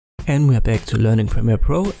And we are back to learning Premiere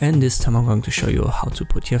Pro, and this time I'm going to show you how to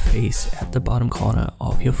put your face at the bottom corner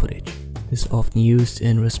of your footage. This is often used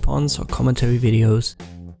in response or commentary videos.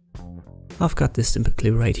 I've got this simple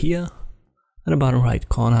clip right here, and the bottom right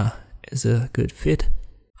corner is a good fit.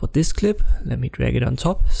 For this clip, let me drag it on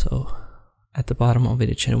top. So at the bottom on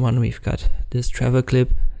video channel 1 we've got this travel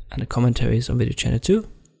clip and the commentaries on video channel 2.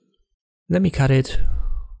 Let me cut it.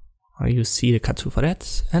 I use C to cut tool for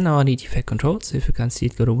that, and now I need effect controls. If you can't see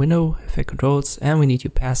it, go to Window, Effect Controls, and we need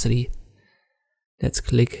opacity. Let's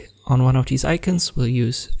click on one of these icons. We'll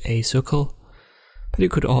use a circle, but you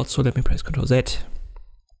could also, let me press Ctrl Z.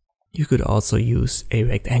 You could also use a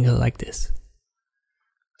rectangle like this.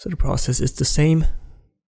 So the process is the same,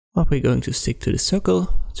 but we're going to stick to the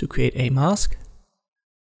circle to create a mask.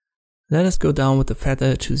 Let us go down with the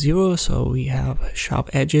feather to 0 so we have sharp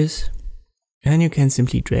edges. And you can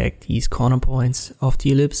simply drag these corner points of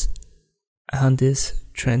the ellipse, and this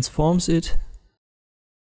transforms it.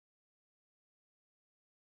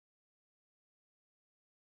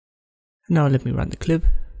 Now let me run the clip.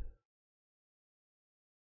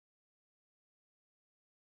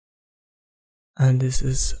 And this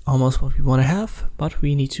is almost what we want to have, but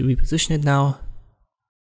we need to reposition it now.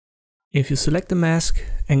 If you select the mask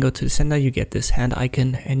and go to the center, you get this hand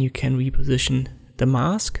icon and you can reposition the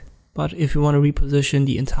mask. But if you want to reposition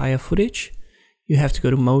the entire footage, you have to go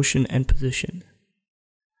to Motion and Position.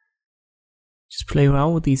 Just play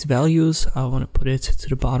around with these values. I want to put it to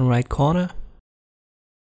the bottom right corner.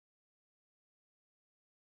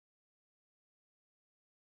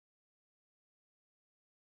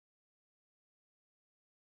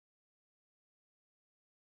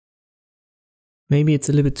 Maybe it's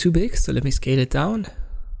a little bit too big, so let me scale it down.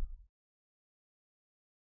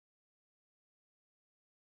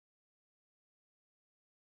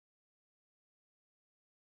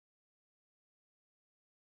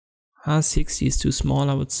 60 is too small,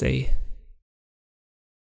 I would say.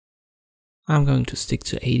 I'm going to stick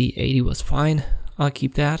to 80. 80 was fine. I'll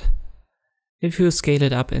keep that. If you scale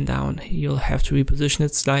it up and down, you'll have to reposition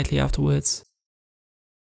it slightly afterwards.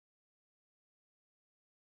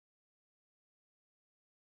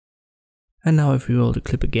 And now if we roll the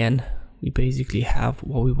clip again, we basically have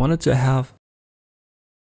what we wanted to have.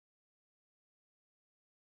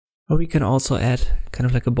 But we can also add kind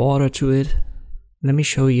of like a border to it. Let me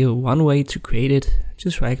show you one way to create it.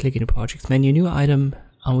 Just right click in the project menu, new item,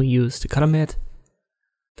 and we use the color mat.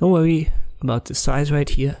 Don't worry about the size right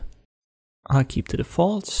here. I'll keep the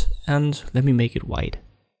default and let me make it white.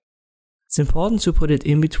 It's important to put it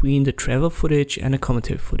in between the travel footage and the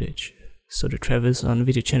commentary footage. So the travel is on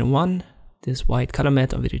video channel 1, this white color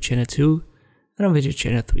mat on video channel 2, and on video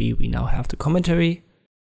channel 3 we now have the commentary.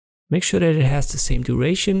 Make sure that it has the same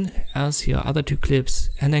duration as your other two clips,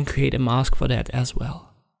 and then create a mask for that as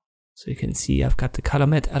well. So you can see I've got the color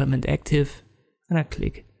mat element active, and I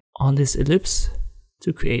click on this ellipse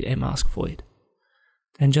to create a mask for it.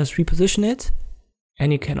 Then just reposition it,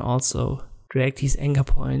 and you can also drag these anchor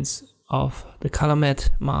points of the color mat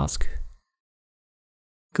mask.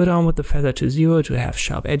 Go down with the feather to 0 to have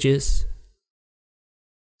sharp edges,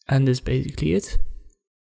 and this is basically it.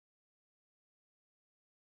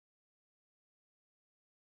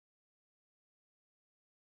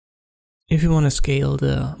 If you want to scale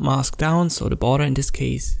the mask down, so the border in this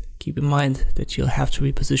case, keep in mind that you'll have to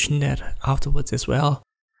reposition that afterwards as well.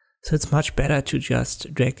 So it's much better to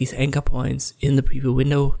just drag these anchor points in the preview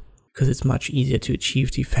window, because it's much easier to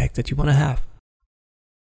achieve the effect that you want to have.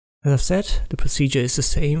 As I've said, the procedure is the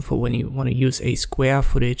same for when you want to use a square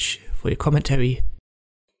footage for your commentary.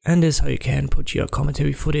 And this is how you can put your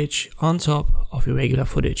commentary footage on top of your regular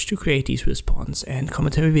footage to create these response and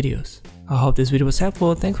commentary videos. I hope this video was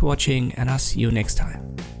helpful, thanks for watching, and I'll see you next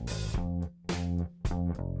time.